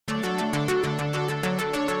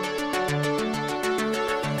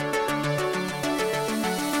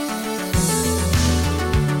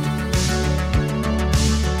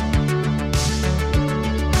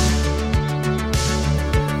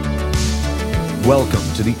Welcome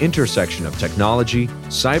to the intersection of technology,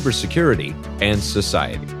 cybersecurity, and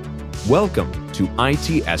society. Welcome to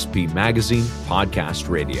ITSP Magazine Podcast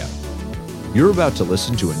Radio. You're about to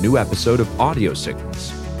listen to a new episode of Audio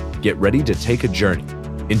Signals. Get ready to take a journey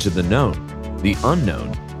into the known, the unknown,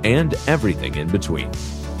 and everything in between.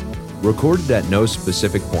 Recorded at no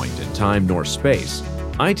specific point in time nor space,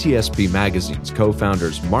 ITSP Magazine's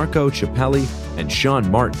co-founders Marco Ciappelli and Sean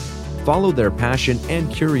Martin follow their passion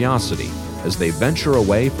and curiosity as they venture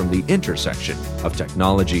away from the intersection of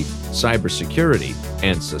technology, cybersecurity,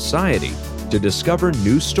 and society to discover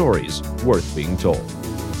new stories worth being told.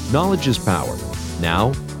 Knowledge is power,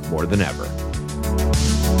 now more than ever.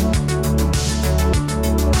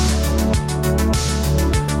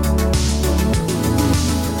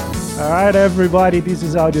 All right, everybody, this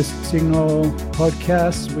is Audio Signal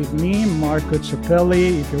Podcast with me, Marco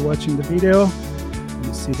Ciappelli. If you're watching the video,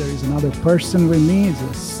 you see there is another person with me.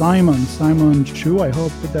 It's Simon Chou. I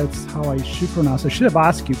hope that's how I should pronounce it. I should have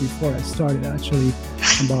asked you before I started, actually,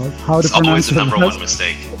 about how to pronounce it. It's always the number one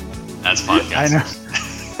mistake as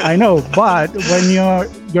podcasters. I know, but when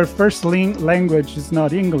your first language is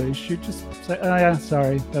not English, you just say, "Oh yeah,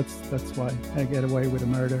 sorry." That's why I get away with a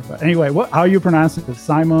murder. But anyway, how you pronounce it?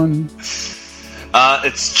 Simon?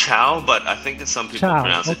 It's Chou, but I think that some people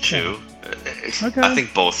pronounce it Chou. Okay. I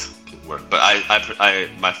think both work, but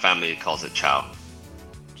my family calls it Chou.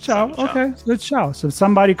 Chou. Okay, so it's Chou. So if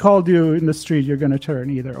somebody called you in the street, you're gonna turn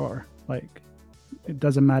either or. Like, it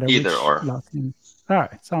doesn't matter. Either or. Latin. All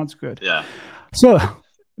right, sounds good. Yeah. So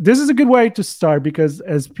this is a good way to start because,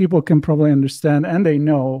 as people can probably understand and they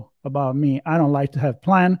know about me, I don't like to have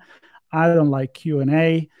plan. I don't like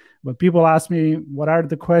Q&A. When people ask me what are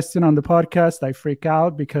the questions on the podcast, I freak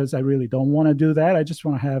out because I really don't want to do that. I just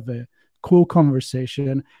want to have a cool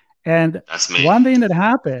conversation. And that's me. One thing that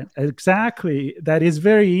happened, exactly, that is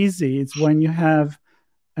very easy. It's when you have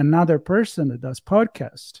another person that does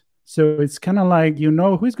podcast. So it's kind of like,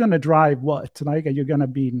 who's going to drive what? Like, are you going to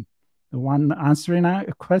be the one answering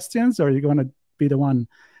questions, or are you going to be the one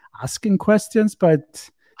asking questions? But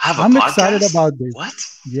I'm excited about this. What?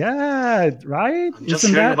 Yeah, right? I'm just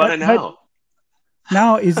hearing about it now.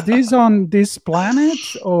 Now, is this on this planet,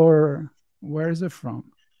 or where is it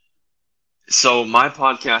from? So my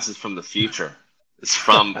podcast is from the future. It's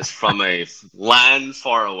from a land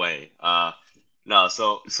far away.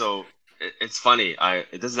 So it's funny.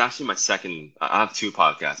 This is actually my second. I have two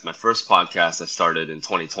podcasts. My first podcast I started in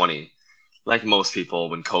 2020. Like most people,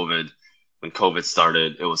 when COVID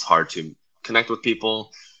started, it was hard to connect with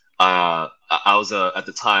people. At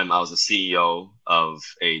the time I was a CEO of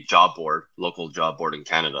a job board, local job board in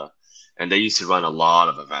Canada, and they used to run a lot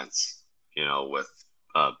of events, with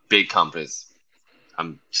big companies.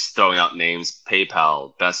 I'm just throwing out names: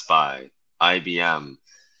 PayPal, Best Buy, IBM,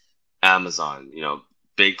 Amazon.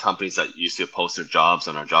 Big companies that used to post their jobs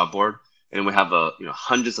on our job board. And we have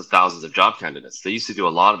hundreds of thousands of job candidates. They used to do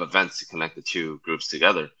a lot of events to connect the two groups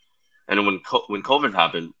together. And when COVID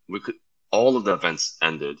happened, all of the events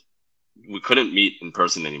ended. We couldn't meet in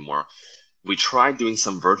person anymore. We tried doing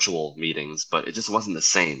some virtual meetings, but it just wasn't the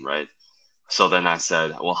same, right? So then I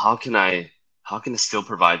said, well, how can I still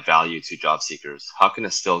provide value to job seekers? How can I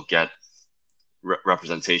still get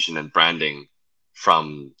representation and branding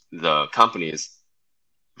from the companies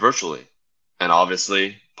virtually? And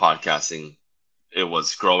obviously, podcasting, it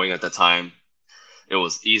was growing at the time. It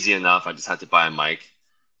was easy enough. I just had to buy a mic.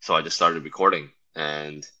 So I just started recording.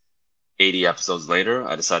 And 80 episodes later,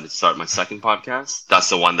 I decided to start my second podcast. That's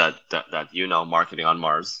the one that Marketing on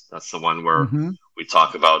Mars. That's the one where we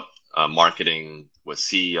talk about marketing with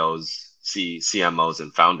CEOs, CMOs,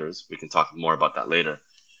 and founders. We can talk more about that later.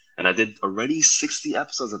 And I did already 60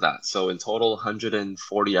 episodes of that. So in total,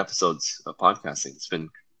 140 episodes of podcasting. It's been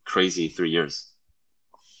crazy 3 years.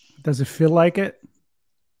 Does it feel like it?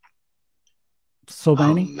 So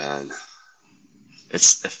many? Oh man, it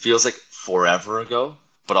feels like forever ago,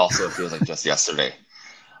 but also it feels like just yesterday.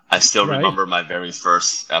 I still remember my very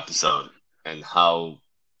first episode and how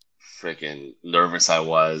freaking nervous I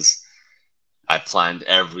was. I planned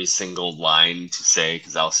every single line to say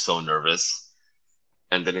because I was so nervous,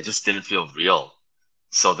 and then it just didn't feel real.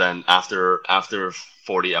 So then after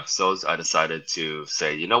 40 episodes, I decided to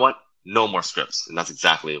say, you know what? No more scripts. And that's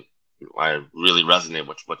exactly why I really resonate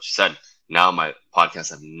with what you said. Now my podcasts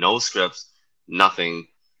have no scripts, nothing.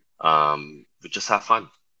 We just have fun.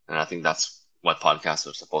 And I think that's what podcasts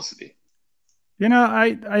are supposed to be.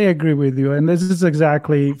 I agree with you. And this is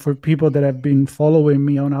exactly for people that have been following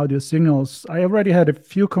me on Audio Signals. I already had a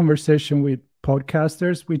few conversations with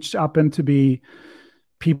podcasters, which happen to be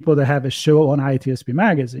people that have a show on ITSP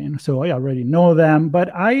Magazine. So I already know them. But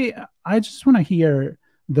I I just want to hear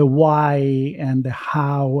the why and the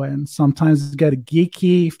how, and sometimes get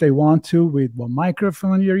geeky if they want to with what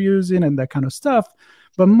microphone you're using and that kind of stuff.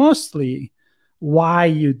 But mostly why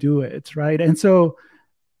you do it, right? And so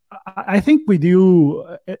I think with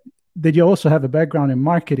you, that you also have a background in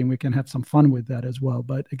marketing, we can have some fun with that as well.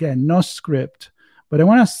 But again, no script. But I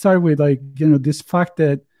want to start with this fact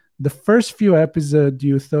that the first few episodes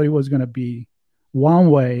you thought it was going to be one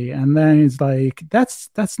way, and then it's like that's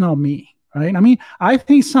not me, right? I mean, I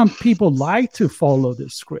think some people like to follow the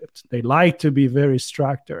script. They like to be very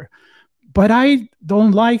structured. But I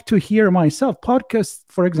don't like to hear myself podcasts,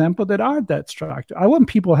 for example, that are that structured. I want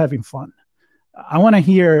people having fun. I want to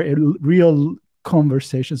hear a real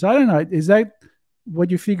conversations. I don't know. Is that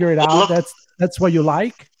what you figured out? That's what you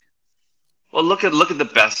like? Well, look at the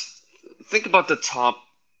best. Think about the top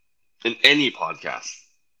in any podcast.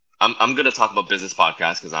 I'm going to talk about business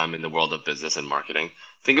podcasts because I'm in the world of business and marketing.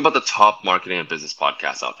 Think about the top marketing and business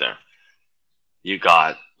podcasts out there. You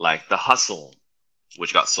got like The Hustle,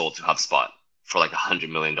 which got sold to HubSpot for like $100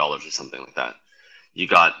 million or something like that. You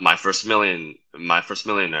got My First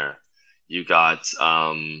Millionaire. You got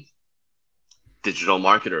Digital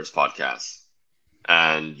Marketers podcast,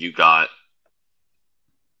 and you got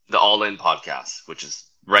the All In podcast, which is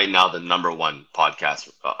right now the number one podcast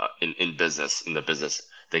in business. In the business,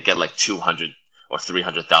 they get like 200 or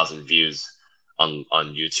 300,000 views on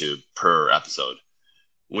YouTube per episode,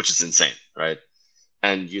 which is insane, right?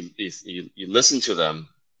 And you listen to them,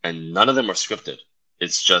 and none of them are scripted.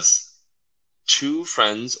 It's just two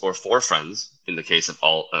friends or four friends, in the case of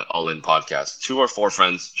all in podcast, 2 or 4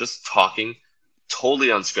 friends just talking, totally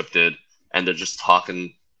unscripted, and they're just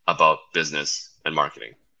talking about business and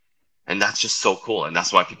marketing. And that's just so cool, and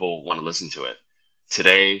that's why people want to listen to it.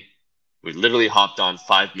 Today, we literally hopped on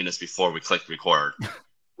 5 minutes before we clicked record.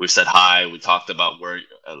 We said hi, we talked about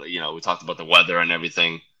we talked about the weather and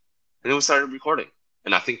everything, and then we started recording.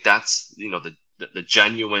 And I think that's, the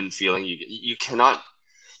genuine feeling. You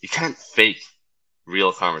can't fake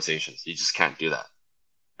real conversations. You just can't do that.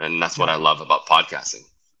 And that's what I love about podcasting.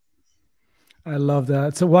 I love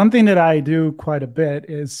that. So one thing that I do quite a bit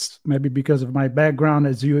is, maybe because of my background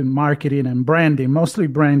as you in marketing and branding, mostly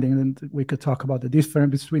branding, and we could talk about the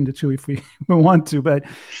difference between the two if we want to, but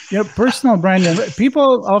personal branding.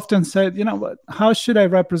 People often say, how should I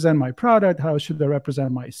represent my product? How should I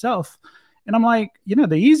represent myself? And I'm like,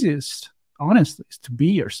 the easiest, honestly, is to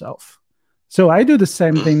be yourself. So I do the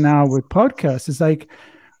same thing now with podcasts. It's like,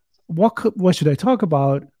 what should I talk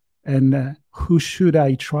about? And who should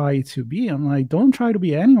I try to be? I'm like, don't try to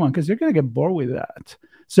be anyone, because you're going to get bored with that.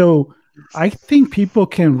 So I think people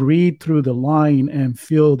can read through the line and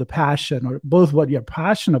feel the passion, or both what you're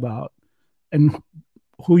passionate about and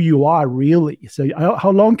who you are really. So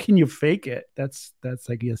how long can you fake it? That's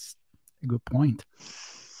I guess, a good point.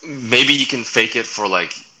 Maybe you can fake it for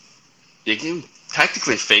you can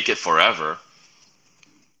technically fake it forever,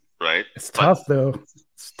 right? It's tough though.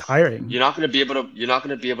 It's tiring. You're not going to be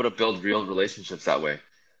able to build real relationships that way,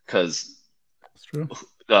 because it's true.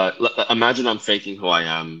 Imagine I'm faking who I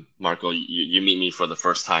am, Marco. You meet me for the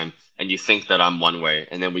first time and you think that I'm one way,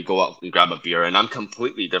 and then we go out and grab a beer and I'm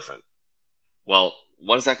completely different. Well,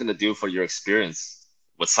 what is that going to do for your experience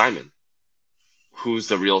with Simon? Who's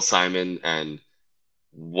the real Simon, and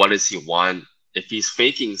what does he want? If he's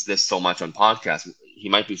faking this so much on podcasts, he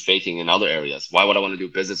might be faking in other areas. Why would I want to do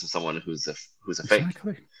business with someone who's a fake?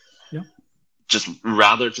 Exactly. Yeah. Just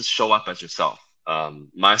show up as yourself.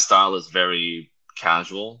 My style is very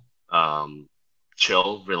casual,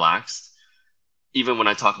 chill, relaxed. Even when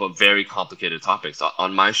I talk about very complicated topics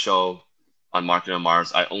on my show, on Marketing on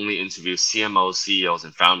Mars, I only interview CMOs, CEOs,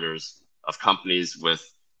 and founders of companies with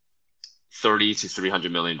 $30 to $300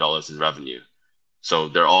 million in revenue. So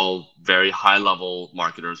they're all very high-level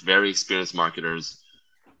marketers, very experienced marketers.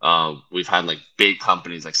 We've had big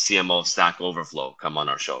companies like CMO, Stack Overflow come on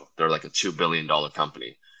our show. They're like a $2 billion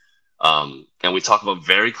company. And we talk about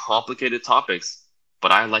very complicated topics,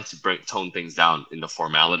 but I like to tone things down in the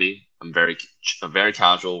formality. I'm very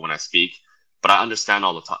casual when I speak, but I understand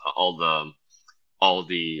all the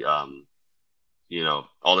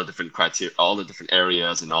different criteria, all the different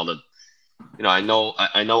areas, and all the, I know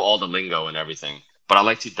all the lingo and everything. But I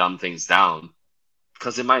like to dumb things down,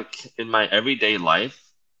 because in my everyday life,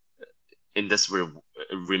 in this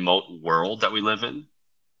remote world that we live in,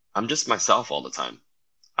 I'm just myself all the time.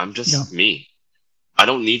 I'm just me. I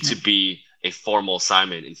don't need to be a formal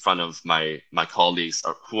Simon in front of my colleagues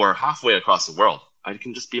who are halfway across the world. I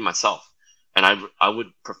can just be myself. And I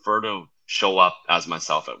would prefer to show up as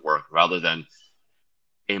myself at work rather than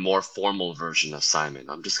a more formal version of Simon.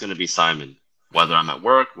 I'm just going to be Simon. whether I'm at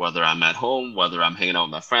work, whether I'm at home, whether I'm hanging out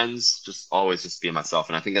with my friends, just always just be myself.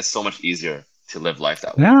 And I think that's so much easier to live life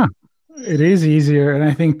that way. Yeah, it is easier. And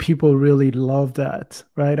I think people really love that,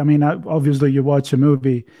 right? I mean, obviously, you watch a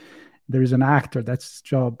movie, there is an actor, that's his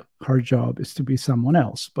job, her job is to be someone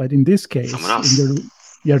else. But in this Someone case, else.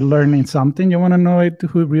 you're learning something, you want to know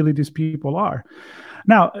who really these people are.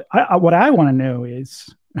 Now, what I want to know is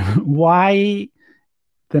why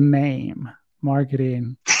the name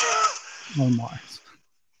Marketing on Mars?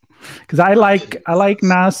 Because I like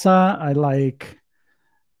NASA, I like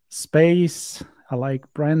space, I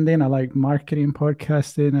like branding, I like marketing,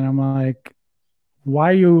 podcasting, and I'm like, why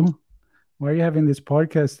are you having this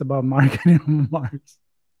podcast about marketing on Mars?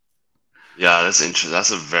 Yeah, that's interesting.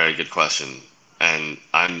 That's a very good question. And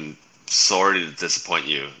I'm sorry to disappoint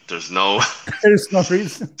you. There's no There's no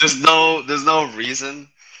reason. there's no reason.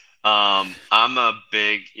 I'm a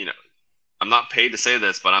big, I'm not paid to say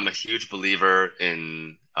this, but I'm a huge believer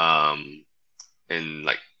in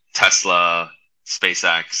like Tesla,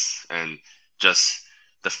 SpaceX, and just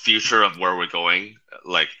the future of where we're going,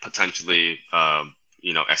 like potentially,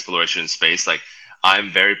 exploration in space. Like I'm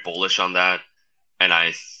very bullish on that, and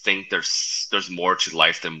I think there's more to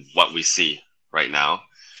life than what we see right now.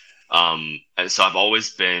 And so I've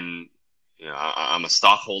always been, I'm a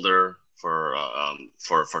stockholder for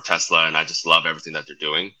Tesla, and I just love everything that they're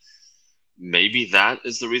doing. Maybe that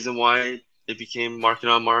is the reason why it became Market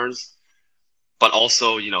on Mars. But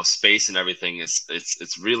also, space and everything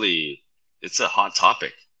it's really it's a hot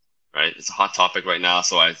topic, right? It's a hot topic right now.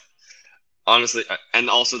 So I honestly, and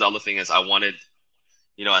also the other thing is I wanted,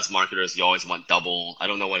 as marketers, you always want double. I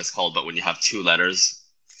don't know what it's called, but when you have two letters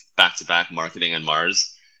back to back, marketing and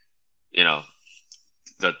Mars,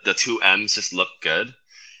 the two M's just look good.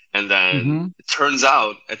 And then it turns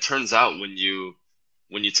out when you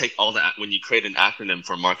take all that, when you create an acronym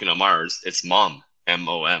for Marketing on Mars, it's MOM.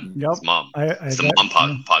 MOM. Yep. It's MOM. It's the bet,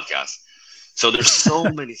 MOM podcast. So there's so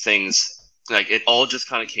many things, like it all just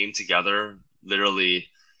kind of came together literally.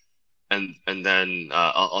 And then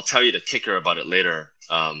I'll tell you the kicker about it later.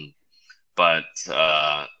 But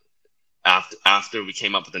after we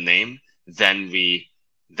came up with the name, then we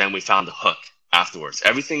found the hook afterwards.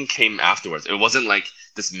 Everything came afterwards. It wasn't like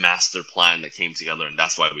this master plan that came together and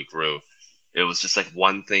that's why we grew. It was just like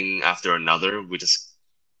one thing after another. We just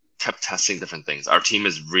kept testing different things. Our team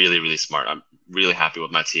is really, really smart. I'm really happy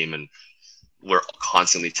with my team, and we're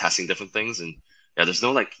constantly testing different things. And yeah, there's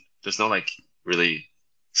no really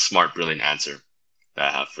smart, brilliant answer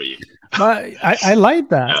that I have for you. But I like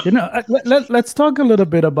that. Yeah. Let's talk a little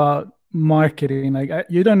bit about marketing. Like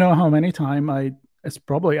you don't know how many times it's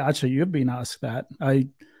probably actually you've been asked that.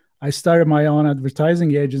 I started my own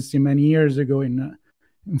advertising agency many years ago in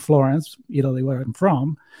Florence, Italy, where I'm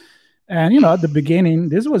from. And, at the beginning,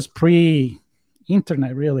 this was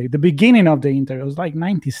pre-internet, really. The beginning of the internet, it was like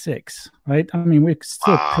 96, right? I mean, we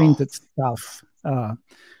still printed stuff that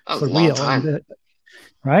was for a long real. time.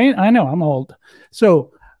 Right? I know, I'm old.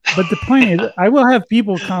 So, but the point is, I will have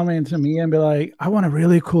people come into me and be like, I want a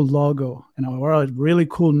really cool logo, and I want a really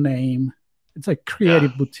cool name. It's like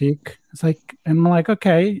creative boutique. It's like, and I'm like,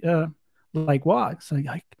 okay, like what? It's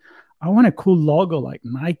like, I want a cool logo like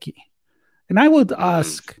Nike. And I would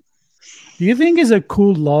ask, do you think it's a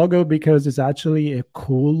cool logo because it's actually a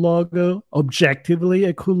cool logo, objectively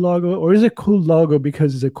a cool logo, or is it a cool logo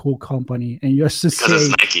because it's a cool company and you associate? Because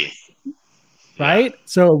it's Nike, right? Yeah.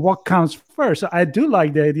 So what comes first? I do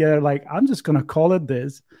like the idea, like I'm just gonna call it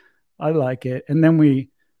this. I like it, and then we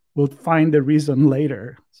will find the reason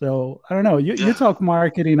later. So I don't know. You talk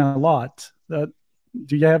marketing a lot.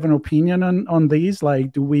 Do you have an opinion on these?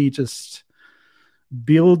 Like, do we just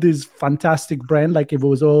build this fantastic brand like if it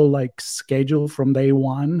was all like scheduled from day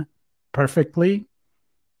one, perfectly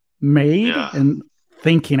made and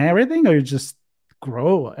thinking everything, or you just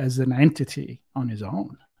grow as an entity on his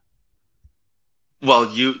own? Well,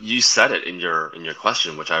 you said it in your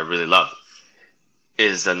question, which I really love.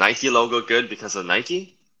 Is the Nike logo good because of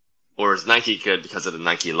Nike, or is Nike good because of the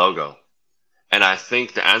Nike logo? And I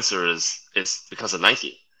think the answer is it's because of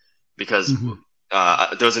Nike, because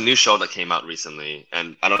there was a new show that came out recently,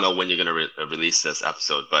 and I don't know when you're going to release this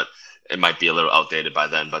episode, but it might be a little outdated by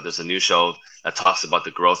then. But there's a new show that talks about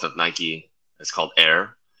the growth of Nike. It's called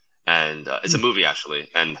Air, and it's a movie actually,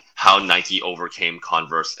 and how Nike overcame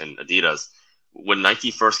Converse and Adidas. When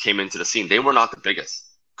Nike first came into the scene, they were not the biggest.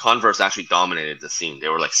 Converse actually dominated the scene. They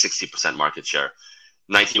were like 60% market share.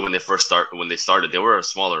 Nike, when they started, they were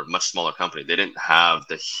a much smaller company. They didn't have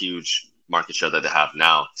the huge market share that they have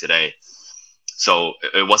now today. So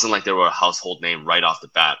it wasn't like they were a household name right off the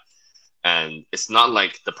bat. And it's not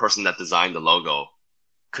like the person that designed the logo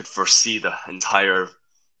could foresee the entire,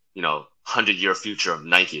 100-year future of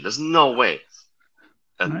Nike. There's no way.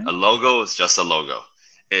 Right. A logo is just a logo.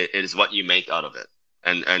 It is what you make out of it.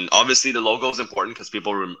 And obviously the logo is important because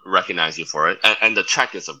people recognize you for it. And the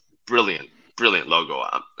check is a brilliant logo.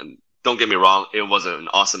 And don't get me wrong, it was an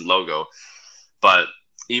awesome logo. But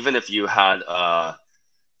even if you had a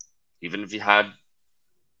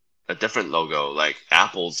different logo, like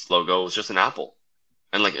Apple's logo was just an apple.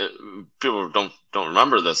 And like people don't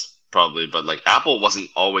remember this probably, but like Apple wasn't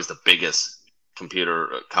always the biggest computer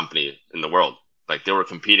company in the world. Like they were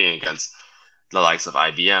competing against the likes of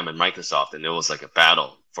IBM and Microsoft, and it was like a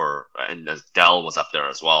battle and Dell was up there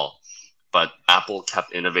as well. But Apple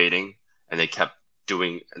kept innovating, and they just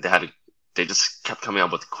kept coming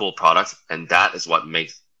up with cool products, and that is what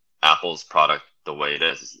makes Apple's product the way it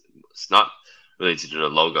is. It's not really to do the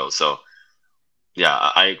logo. So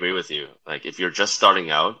yeah, I agree with you. Like if you're just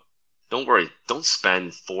starting out, don't worry. Don't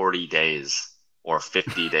spend 40 days or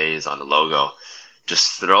 50 days on a logo.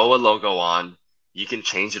 Just throw a logo on. You can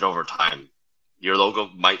change it over time. Your logo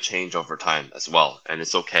might change over time as well, and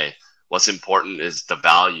it's okay. What's important is the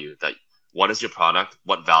value what is your product?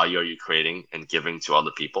 What value are you creating and giving to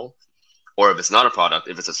other people? Or if it's not a product,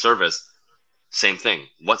 if it's a service, same thing.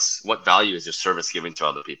 What value is your service giving to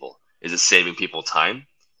other people? Is it saving people time,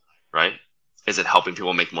 right? Is it helping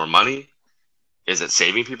people make more money? Is it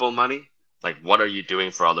saving people money? Like, what are you doing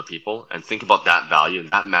for other people? And think about that value, and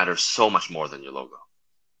that matters so much more than your logo.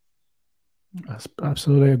 I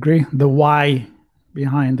absolutely agree. The why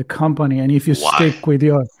behind the company, and if you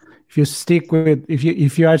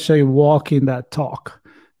actually walk in that talk,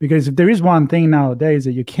 because if there is one thing nowadays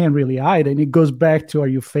that you can't really hide, and it goes back to, are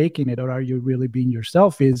you faking it or are you really being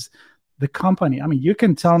yourself, is the company. I mean, you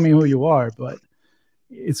can tell me who you are, but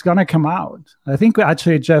it's going to come out. I think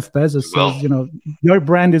actually Jeff Bezos says, your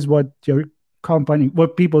brand is what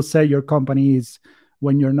people say your company is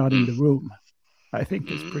when you're not in the room. I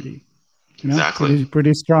think it's pretty, exactly.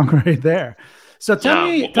 pretty strong right there. So tell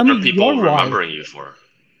me people your remembering why. you for.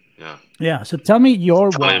 Yeah. Yeah. So tell me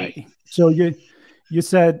your why. So you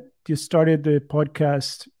said you started the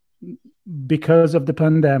podcast because of the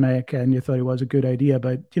pandemic and you thought it was a good idea,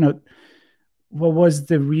 but what was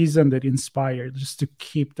the reason that inspired? Just to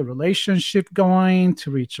keep the relationship going, to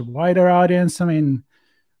reach a wider audience? I mean,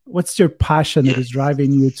 what's your passion that is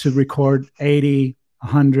driving you to record 80,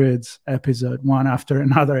 100s episode one after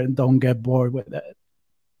another and don't get bored with it?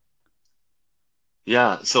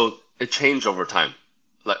 Yeah, so it changed over time.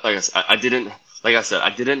 Like I said, I didn't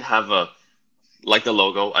have the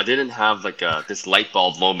logo. I didn't have this light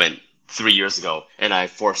bulb moment 3 years ago, and I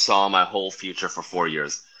foresaw my whole future for 4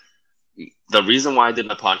 years. The reason why I did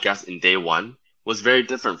my podcast in day one was very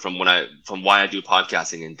different from why I do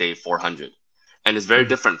podcasting in day 400, and it's very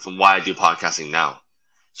different from why I do podcasting now.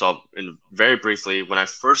 So, very briefly, when I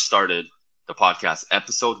first started the podcast,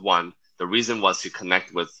 episode 1, the reason was to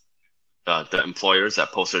connect with the employers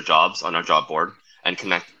that post their jobs on our job board and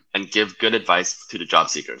connect and give good advice to the job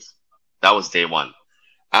seekers. That was day 1.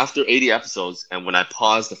 After 80 episodes, and when I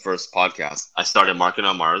paused the first podcast, I started Marketing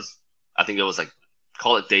on Mars. I think it was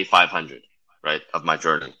call it day 500, right, of my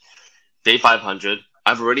journey. Day 500,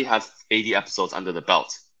 I've already had 80 episodes under the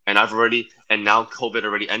belt, and now COVID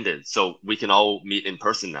already ended, so we can all meet in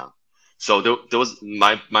person now. So there was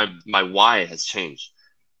my why has changed.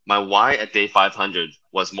 My why at day 500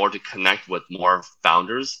 was more to connect with more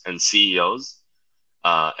founders and CEOs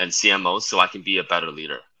and CMOs so I can be a better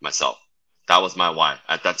leader myself. That was my why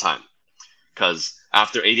at that time. Because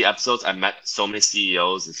after 80 episodes, I met so many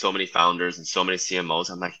CEOs and so many founders and so many CMOs.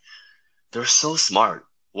 I'm like, they're so smart.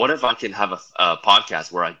 What if I can have a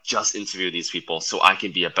podcast where I just interview these people so I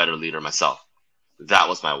can be a better leader myself? That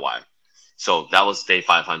was my why. So that was day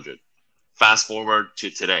 500. Fast forward to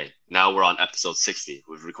today. Now we're on episode 60.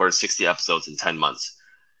 We've recorded 60 episodes in 10 months.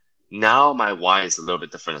 Now my why is a little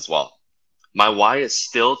bit different as well. My why is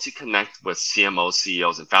still to connect with CMOs,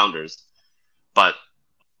 CEOs, and founders. But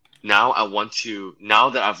now now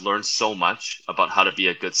that I've learned so much about how to be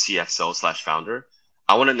a good CXO/founder,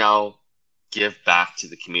 I want to now give back to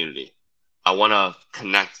the community. I want to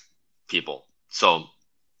connect people. So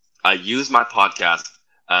I use my podcast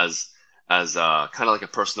as kind of like a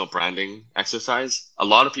personal branding exercise. A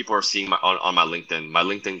lot of people are seeing on my LinkedIn. My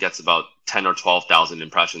LinkedIn gets about 10 or 12,000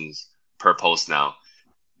 impressions per post now,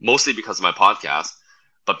 mostly because of my podcast.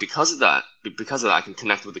 But because of that, I can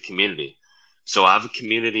connect with the community. So I have a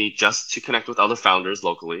community just to connect with other founders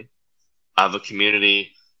locally. I have a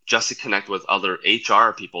community just to connect with other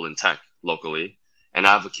HR people in tech locally. And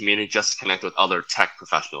I have a community just to connect with other tech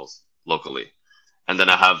professionals locally. And then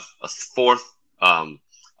I have a fourth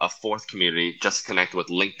a fourth community just to connect with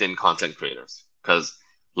LinkedIn content creators, because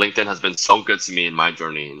LinkedIn has been so good to me in my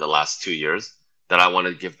journey in the last 2 years that I want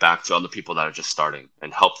to give back to other people that are just starting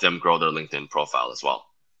and help them grow their LinkedIn profile as well.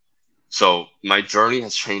 So my journey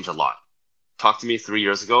has changed a lot. Talk to me 3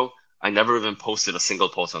 years ago, I never even posted a single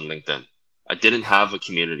post on LinkedIn. I didn't have a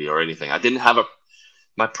community or anything.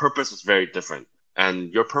 My purpose was very different.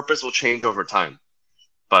 And your purpose will change over time.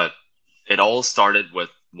 But it all started with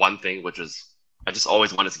one thing, which is I just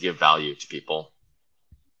always wanted to give value to people.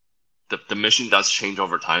 The mission does change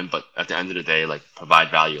over time, but at the end of the day, like,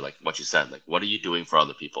 provide value, like what you said, like, what are you doing for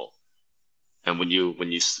other people? And when you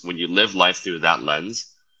live life through that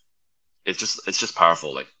lens, it's just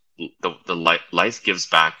powerful. Like, life gives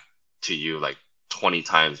back to you like 20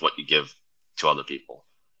 times what you give to other people.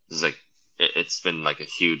 It's like it's been like a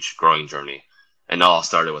huge growing journey, and it all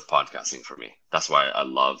started with podcasting for me. That's why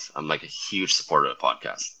I'm like a huge supporter of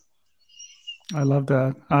podcasts. I love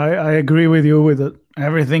that. I agree with you with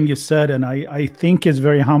everything you said. And I think it's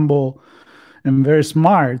very humble and very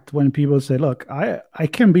smart when people say, look, I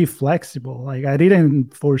can be flexible. Like, I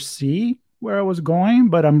didn't foresee where I was going,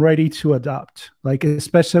 but I'm ready to adapt. Like,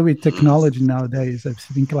 especially with technology nowadays, I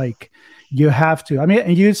think like you have to. I mean,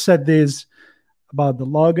 and you said this about the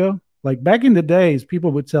logo. Like, back in the days,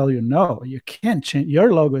 people would tell you, no, you can't change.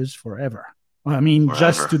 Your logo is forever. I mean, Forever.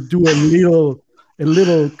 Just to do a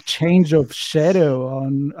little change of shadow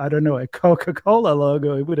on, I don't know, a Coca-Cola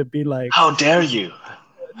logo, it would have been like, how dare you?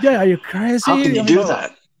 Yeah, are you crazy? How can you do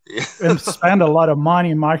that? And spend a lot of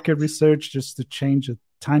money in market research just to change a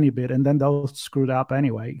tiny bit, and then they'll screw it up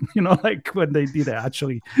anyway. Like when they did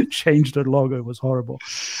actually change their logo, it was horrible.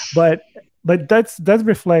 But that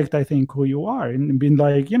reflect, I think, who you are, and being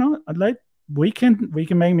like, like, we can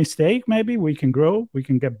make mistake, maybe we can grow, we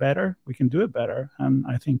can get better, we can do it better. And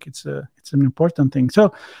I think it's an important thing.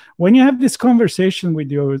 So when you have this conversation with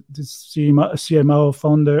this CMO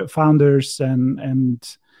founders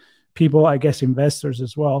and people, I guess investors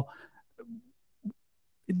as well,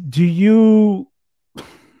 do you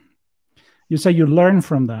say you learn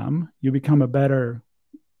from them, you become a better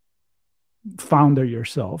founder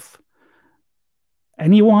yourself?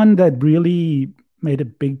 Anyone that really made a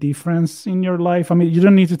big difference in your life? I mean, you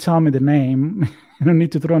don't need to tell me the name. You don't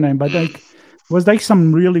need to throw a name, but like, was like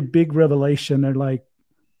some really big revelation? They're like,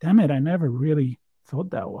 damn it, I never really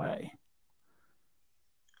thought that way.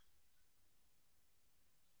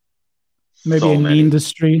 Maybe so in many. the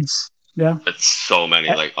industry. Yeah. It's so many.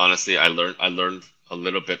 Like, honestly, I learned a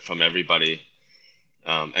little bit from everybody.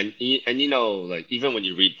 And like, even when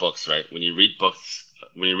you read books, right? When you read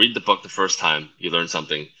the book the first time, you learn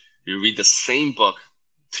something. You read the same book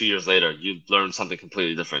 2 years later, you learn something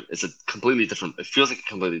completely different. It feels like a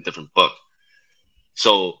completely different book.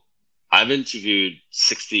 So I've interviewed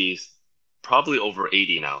 60, probably over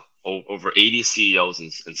 80 now, over 80 CEOs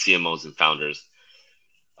and CMOs and founders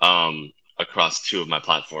across two of my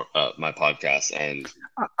podcasts. And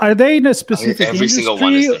are they in a specific every industry? Single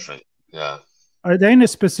one is different. Yeah. Are they in a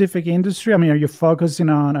specific industry? I mean, are you focusing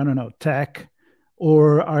on, I don't know, tech,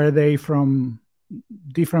 or are they from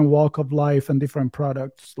different walk of life and different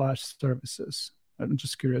products/services? I'm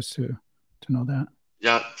just curious to know that.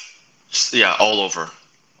 Yeah, all over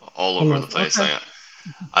the place. Okay.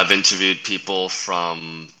 I've interviewed people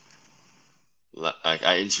from, like,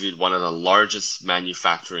 I interviewed one of the largest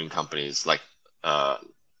manufacturing companies, like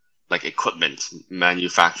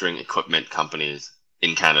manufacturing equipment companies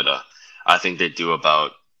in Canada. I think they do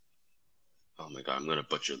about, oh my God, I'm going to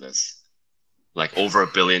butcher this, like over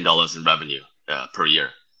 $1 billion in revenue per year.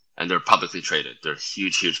 And they're publicly traded. They're a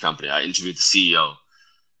huge company. I interviewed the CEO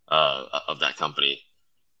of that company.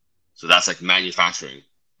 So that's like manufacturing.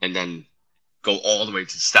 And then go all the way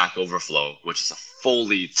to Stack Overflow, which is a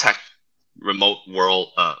fully tech remote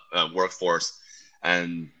workforce.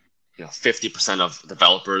 And 50% of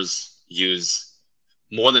developers use,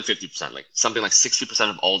 more than 50%, like something like 60%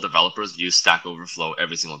 of all developers use Stack Overflow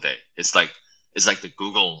every single day. It's like the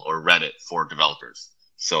Google or Reddit for developers.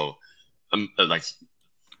 So like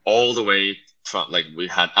all the way from, like, we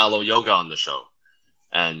had Alo Yoga on the show,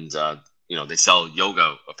 and they sell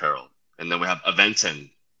yoga apparel. And then we have Aventon,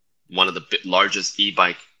 one of the largest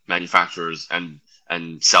e-bike manufacturers and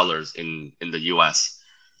sellers in the US.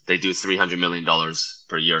 They do $300 million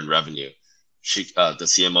per year in revenue. The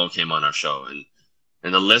CMO came on our show,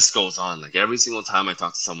 and the list goes on. Like, every single time I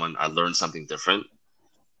talk to someone, I learn something different,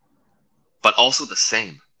 but also the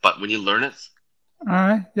same. But when you learn it, all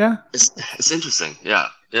right, yeah, it's interesting. Yeah.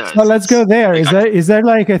 So let's go there. Is there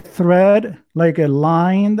like a thread, like a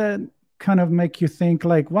line that kind of make you think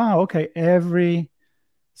like, wow, okay, every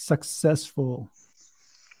successful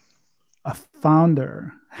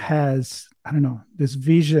founder has, I don't know, this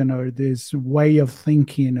vision or this way of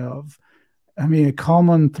thinking of, I mean, a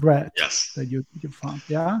common thread Yes. that you found.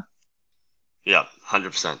 Yeah. Yeah,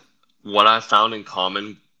 100%. What I found in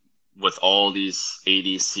common with all these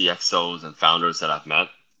 80 CXOs and founders that I've met,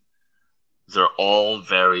 they're all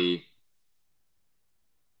very,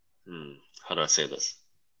 how do I say this?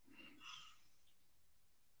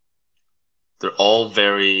 They're all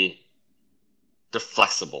they're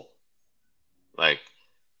flexible. Like,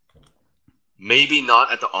 maybe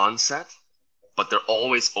not at the onset, but they're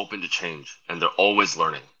always open to change and they're always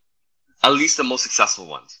learning. At least the most successful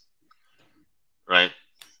ones, right?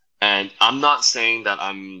 And I'm not saying that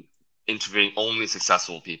I'm interviewing only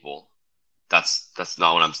successful people. That's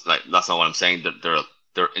not what I'm like. That's not what I'm saying.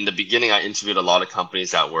 They're in the beginning. I interviewed a lot of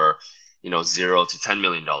companies that were, $0 to $10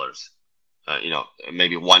 million.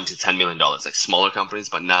 Maybe $1 to $10 million, like smaller companies.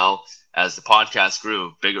 But now, as the podcast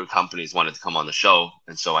grew, bigger companies wanted to come on the show,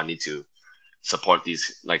 and so I need to support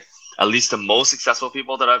these, like at least the most successful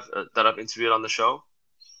people that I've interviewed on the show.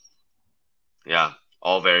 Yeah,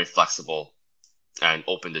 all very flexible and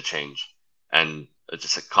open to change, and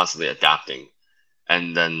just like, constantly adapting,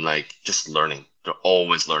 and then like just learning. They're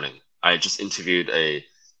always learning. I just interviewed a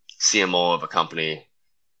CMO of a company.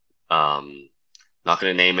 Not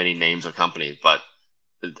going to name any names or company, but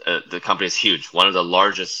the company is huge. One of the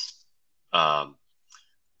largest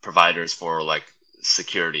providers for like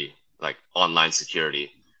security, like online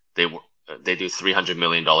security. They do $300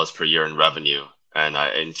 million per year in revenue, and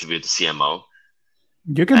I interviewed the CMO.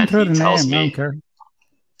 You can throw the name, I don't care.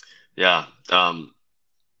 Yeah.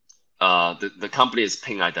 The company is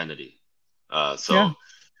Ping Identity. Yeah,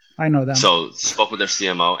 I know them. So spoke with their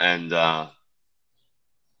CMO, and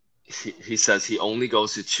he says he only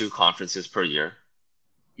goes to 2 conferences per year,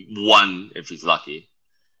 1 if he's lucky,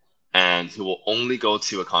 and he will only go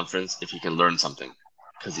to a conference if he can learn something,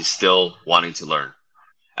 because he's still wanting to learn.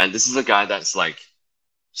 And this is a guy that's like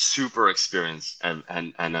super experienced and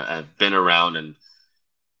been around and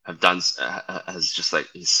has just like,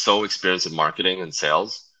 he's so experienced in marketing and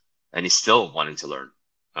sales, and he's still wanting to learn,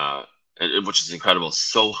 which is incredible,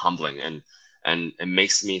 so humbling, and it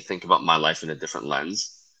makes me think about my life in a different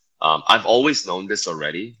lens. I've always known this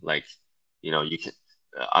already. Like,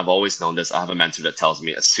 I've always known this. I have a mentor that tells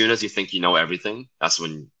me, as soon as you think you know everything, that's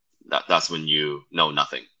when you know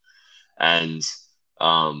nothing. And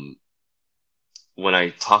when I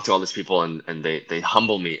talk to all these people and they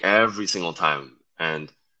humble me every single time,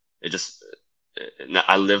 and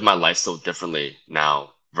I live my life so differently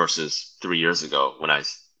now versus 3 years ago when I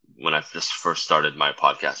just first started my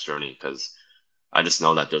podcast journey, because I just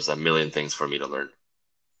know that there's a million things for me to learn.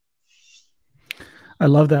 I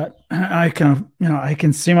love that. I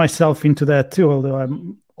can see myself into that too, although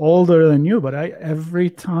I'm older than you, but every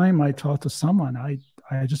time I talk to someone, I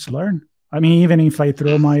just learn. I mean, even if I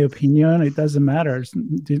throw my opinion, it doesn't matter.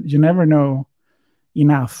 You never know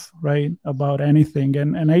enough, right, about anything.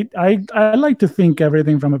 And I like to think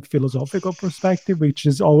everything from a philosophical perspective, which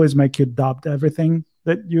is always make you doubt everything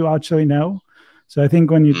that you actually know. So I think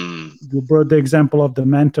when you brought the example of the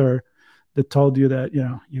mentor that told you that,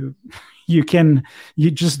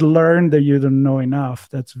 you just learn that you don't know enough.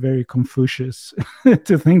 That's very Confucius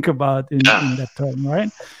to think about in that term, right?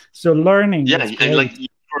 So learning. Yeah, and like,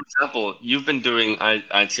 for example, you've been doing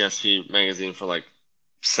ITSP magazine for like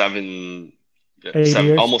 7 years,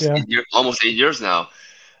 almost 8 years now.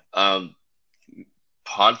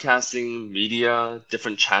 Podcasting, media,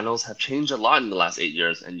 different channels have changed a lot in the last 8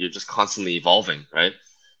 years, and you're just constantly evolving, right?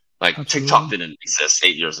 Like, absolutely. TikTok didn't exist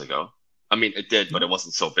 8 years ago. I mean, it did, but it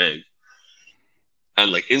wasn't so big.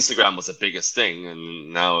 And like Instagram was the biggest thing,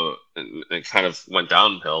 and now it kind of went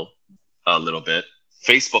downhill a little bit.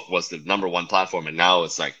 Facebook was the #1 platform, and now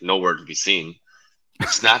it's like nowhere to be seen.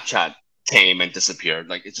 Snapchat came and disappeared.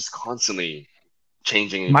 Like, it's just constantly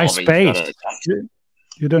changing and evolving. MySpace.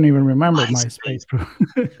 You don't even remember MySpace, bro.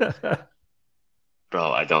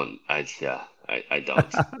 Bro, I don't. I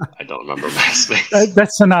don't remember MySpace.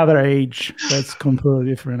 That's another age. That's completely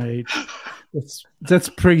different age. That's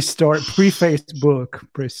pre-story, pre-Facebook,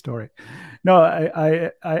 pre-story. No,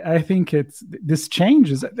 I think it's this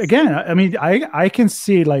changes again. I mean, I can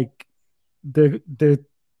see like the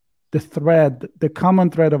thread, the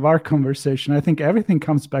common thread of our conversation. I think everything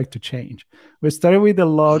comes back to change. We started with the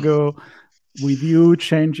logo, with you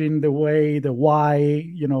changing the way, the why,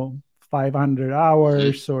 500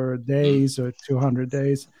 hours or days or 200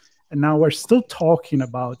 days. And now we're still talking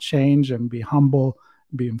about change and be humble,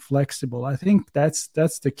 being flexible. I think that's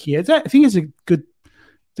the key. I think it's a good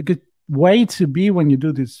way to be when you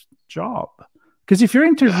do this job. Because if you're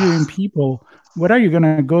interviewing people, what are you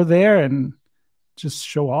going to go there and just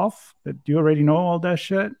show off that you already know all that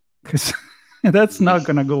shit? Because that's not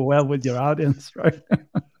going to go well with your audience, right?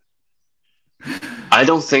 I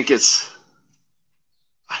don't think it's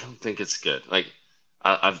good. Like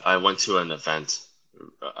I went to an event.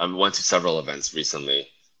 I went to several events recently,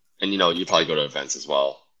 and you probably go to events as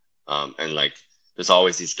well. And like there's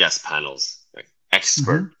always these guest panels, like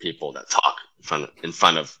expert people that talk in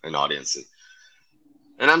front of an audience.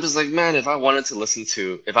 And I'm just like, man, if I wanted to listen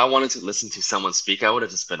to someone speak, I would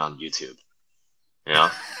have just been on YouTube.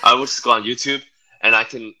 I would just go on YouTube and I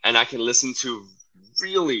can listen to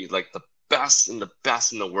really like the best in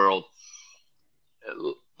the world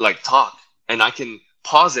like talk, and I can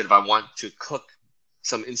pause it if I want to cook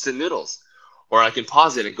some instant noodles, or I can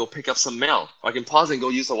pause it and go pick up some mail, or I can pause it and go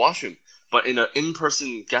use the washroom. But in an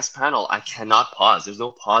in-person guest panel, I cannot pause. There's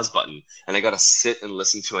no pause button, and I gotta sit and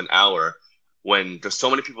listen to an hour when there's so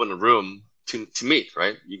many people in the room to meet,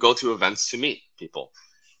 right? You go to events to meet people.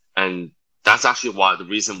 And that's actually the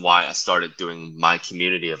reason why I started doing my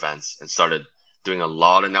community events and started doing a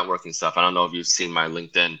lot of networking stuff. I don't know if you've seen my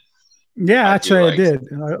LinkedIn. Yeah, actually, I did.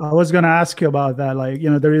 I was going to ask you about that. Like,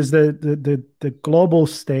 there is the global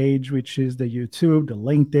stage, which is the YouTube, the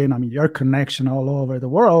LinkedIn. I mean, your connection all over the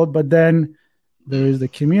world. But then there is the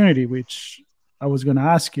community, which I was going to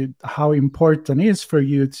ask you how important it is for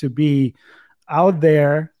you to be out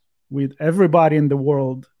there with everybody in the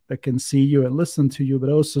world that can see you and listen to you, but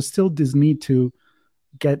also still this need to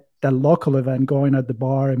get that local event going at the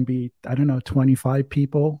bar and be, 25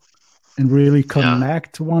 people and really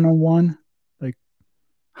connect one-on-one. Like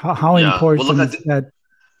how important is that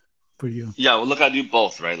for you? Yeah, well, look, I do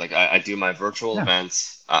both, right? Like I do my virtual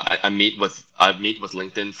events. I meet with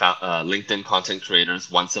LinkedIn content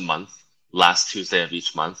creators once a month. Last Tuesday of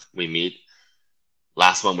each month, we meet.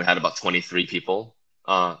 Last one, we had about 23 people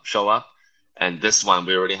show up. And this one,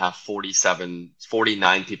 we already have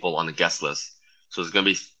 49 people on the guest list. So it's going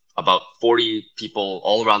to be about 40 people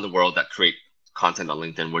all around the world that create content on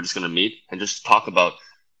LinkedIn. We're just going to meet and just talk about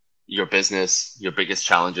your business, your biggest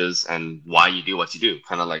challenges, and why you do what you do.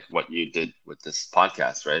 Kind of like what you did with this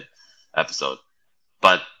podcast, right? Episode.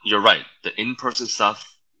 But you're right. The in-person stuff,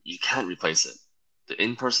 you can't replace it. The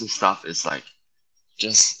in-person stuff is like,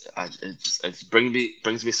 it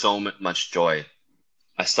brings me so much joy.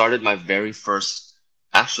 I started my very first,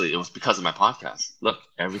 actually, it was because of my podcast. Look,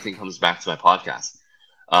 everything comes back to my podcast.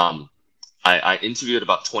 I interviewed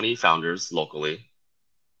about 20 founders locally,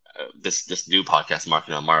 this new podcast,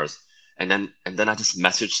 Marketing on Mars. And then I just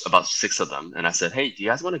messaged about 6 of them. And I said, hey, do you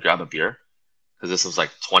guys want to grab a beer? Because this was like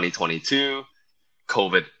 2022.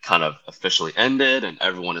 COVID kind of officially ended and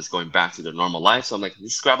everyone is going back to their normal life. So I'm like,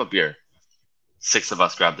 let's grab a beer. 6 of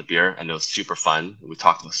us grabbed the beer and it was super fun. We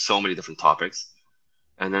talked about so many different topics.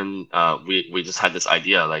 And then we just had this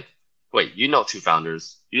idea like, wait, 2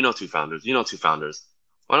 founders, 2 founders, 2 founders.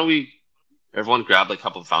 Why don't everyone grab like a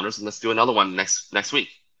couple of founders and let's do another one next week.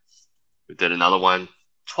 We did another one.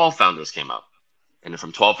 12 founders came out. And then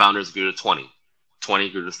from 12 founders it grew to 20. 20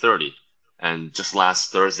 grew to 30. And just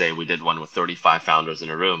last Thursday, we did one with 35 founders in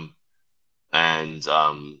a room. And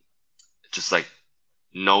just like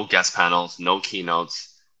no guest panels, no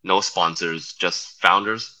keynotes, no sponsors, just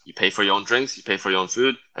founders. You pay for your own drinks, you pay for your own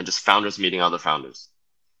food, and just founders meeting other founders,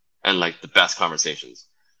 and like the best conversations.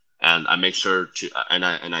 And I make sure to, and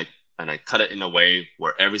I cut it in a way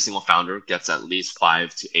where every single founder gets at least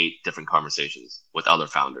 5 to 8 different conversations with other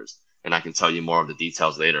founders. And I can tell you more of the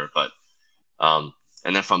details later. But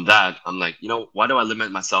and then from that, I'm like, why do I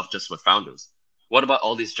limit myself just with founders? What about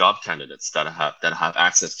all these job candidates that I have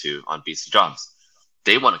access to on BC Jobs?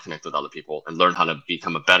 They want to connect with other people and learn how to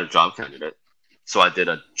become a better job candidate. So I did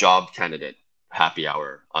a job candidate happy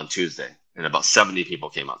hour on Tuesday, and about 70 people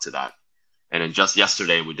came out to that. And then just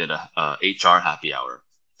yesterday, we did a HR happy hour,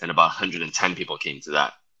 and about 110 people came to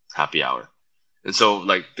that happy hour. And so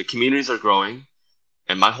like the communities are growing,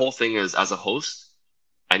 and my whole thing is, as a host,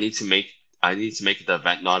 I need to make the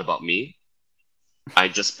event not about me. I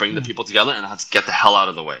just bring the people together and I have to get the hell out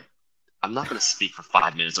of the way. I'm not going to speak for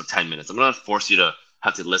 5 minutes or 10 minutes. I'm going to force you to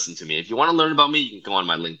have to listen to me. If you want to learn about me, you can go on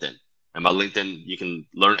my LinkedIn. And my LinkedIn, you can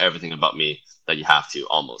learn everything about me that you have to,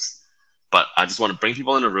 almost. But I just want to bring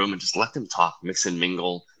people in a room and just let them talk, mix and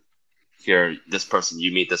mingle. Hear this person,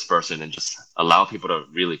 you meet this person, and just allow people to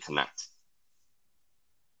really connect.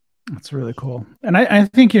 That's really cool. And I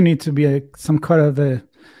think you need to be some kind of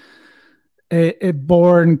a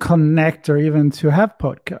born connector even to have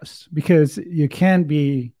podcasts, because you can't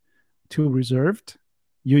be too reserved.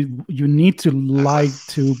 You need to like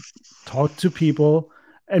to talk to people,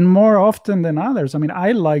 and more often than others. I mean,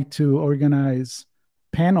 I like to organize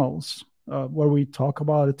panels where we talk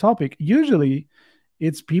about a topic. Usually,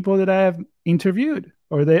 it's people that I have interviewed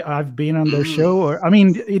or I've been on their show. Or I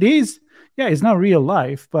mean, it is, yeah, it's not real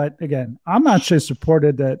life. But again, I'm not just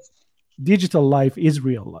supported that digital life is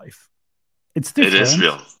real life. It's different. It is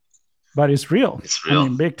real. But it's real. It's real. I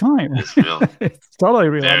mean, big time. It's real. It's totally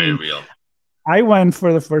real. Very real. I went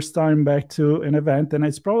for the first time back to an event, and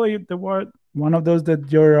it's probably one of those that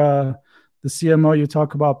the CMO you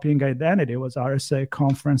talk about Ping Identity was RSA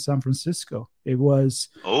Conference San Francisco. It was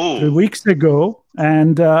 3 weeks ago,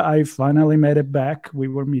 and I finally made it back. We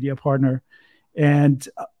were media partner, and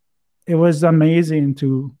it was amazing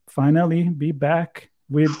to finally be back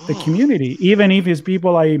with the community, even if it's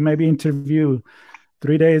people I maybe interview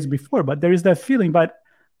 3 days before. But there is that feeling. But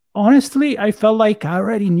honestly, I felt like I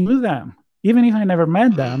already knew them, even if I never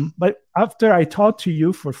met them. But after I talked to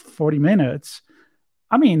you for 40 minutes,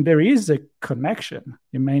 I mean, there is a connection.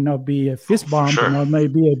 It may not be a fist bump, sure. It may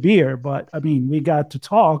be a beer, but I mean, we got to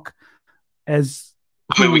talk as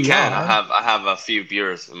I mean, we can. I have a few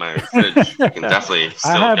beers in my fridge. We can definitely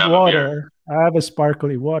still I have grab water. a beer. I have a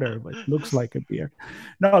sparkly water, but it looks like a beer.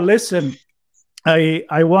 No, listen, I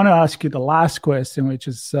want to ask you the last question, which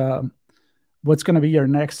is what's going to be your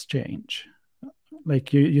next change?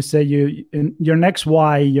 Like you say, in your next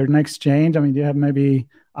why, your next change. I mean, do you have maybe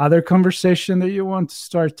other conversation that you want to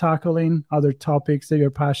start tackling, other topics that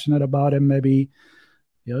you're passionate about, and maybe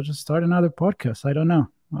you'll just start another podcast? I don't know.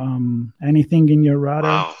 Anything in your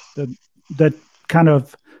radar that kind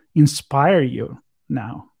of inspire you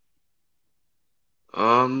now?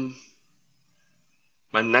 My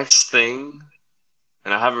next thing,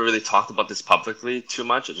 and I haven't really talked about this publicly too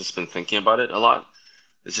much. I've just been thinking about it a lot.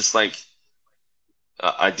 It's just like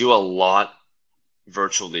I do a lot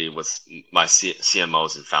virtually with my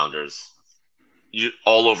CMOs and founders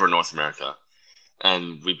all over North America,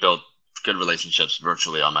 and we build good relationships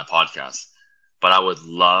virtually on my podcast. But I would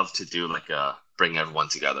love to do bring everyone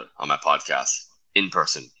together on my podcast in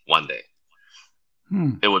person one day.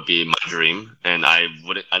 It would be my dream, and I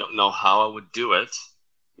don't know how I would do it,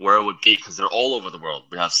 where it would be, because they're all over the world.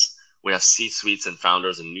 We have C-suites and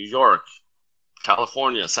founders in New York,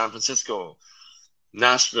 California, San Francisco,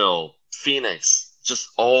 Nashville, Phoenix, just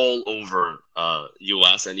all over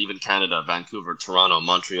US and even Canada, Vancouver, Toronto,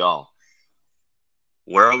 Montreal.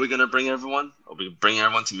 Where are we going to bring everyone? Are we bringing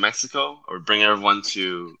everyone to Mexico, or bring everyone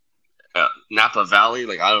to Napa Valley?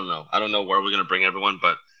 Like, I don't know. I don't know where we're going to bring everyone,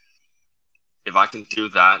 but if I can do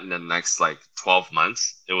that in the next 12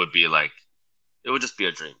 months, it would just be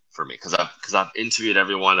a dream for me, because I've interviewed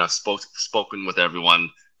everyone, I've spoken with everyone.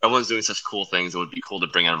 Everyone's doing such cool things. It would be cool to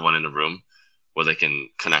bring everyone in a room where they can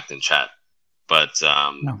connect and chat. But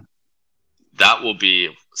that will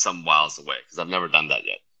be some whiles away, because I've never done that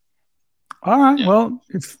yet. All right. Yeah. Well,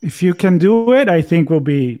 if you can do it, I think will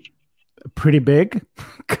be pretty big,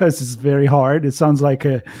 because it's very hard. It sounds like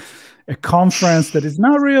a conference that is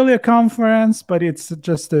not really a conference, but it's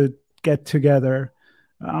just a get together.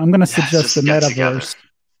 I'm going to suggest the metaverse.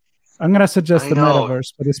 I'm going to suggest the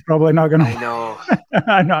metaverse, but it's probably not going to. I know.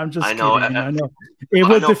 I know. I'm just kidding. I know. It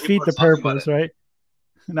would defeat the purpose, right?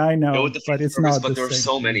 And I know, but it's not. But there's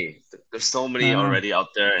so many. There's so many already out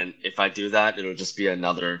there, and if I do that, it'll just be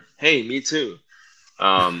another. Hey, me too.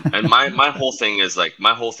 And my whole thing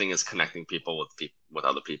is connecting people with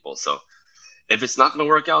other people. So if it's not going to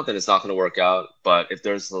work out, then it's not going to work out. But if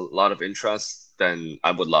there's a lot of interest, then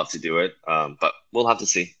I would love to do it. But we'll have to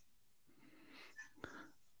see.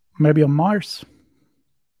 Maybe on Mars.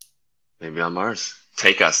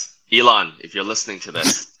 Take us, Elon, if you're listening to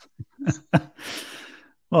this.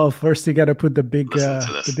 Well, first you got to put the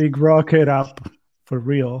big rocket up for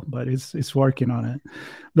real, but it's working on it.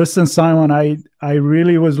 Listen, Simon, I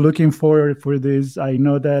really was looking forward for this. I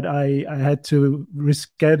know that I had to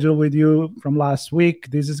reschedule with you from last week.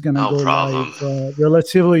 This is going to go live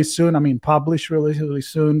relatively soon. I mean, publish relatively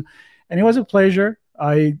soon. And it was a pleasure.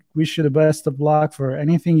 I wish you the best of luck for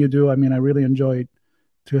anything you do. I mean, I really enjoyed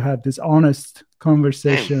to have this honest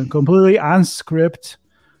conversation, completely unscripted.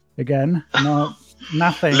 Again,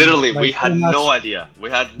 nothing. Literally, we had no idea. We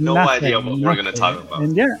had no idea what we were going to talk about.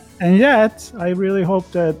 And yet, I really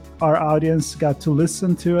hope that our audience got to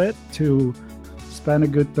listen to it, to spend a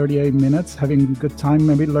good 38 minutes, having a good time,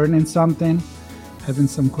 maybe learning something, having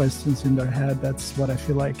some questions in their head. That's what I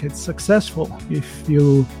feel like it's successful. If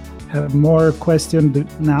you have more questions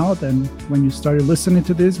now than when you started listening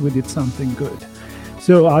to this, we did something good.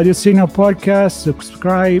 So Audio Signal Podcast,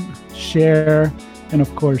 subscribe, share, and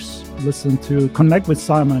of course, connect with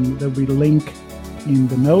Simon. There'll be a link in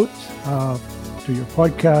the note to your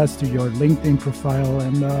podcast, to your LinkedIn profile,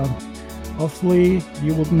 and hopefully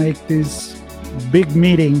you will make this big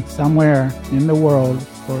meeting somewhere in the world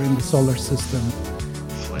or in the solar system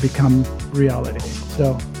become reality.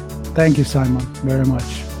 So thank you, Simon, very much.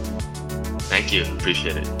 Thank you.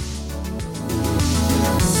 Appreciate it.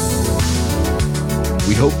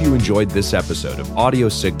 We hope you enjoyed this episode of Audio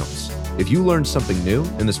Signals. If you learned something new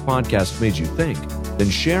and this podcast made you think, then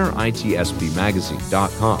share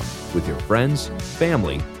itspmagazine.com with your friends,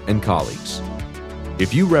 family, and colleagues.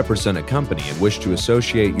 If you represent a company and wish to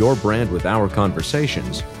associate your brand with our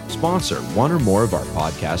conversations, sponsor one or more of our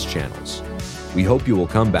podcast channels. We hope you will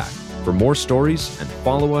come back for more stories and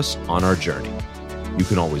follow us on our journey. You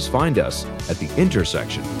can always find us at the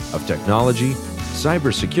intersection of technology,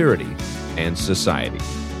 cybersecurity, and society,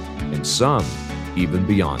 and some even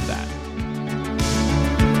beyond that.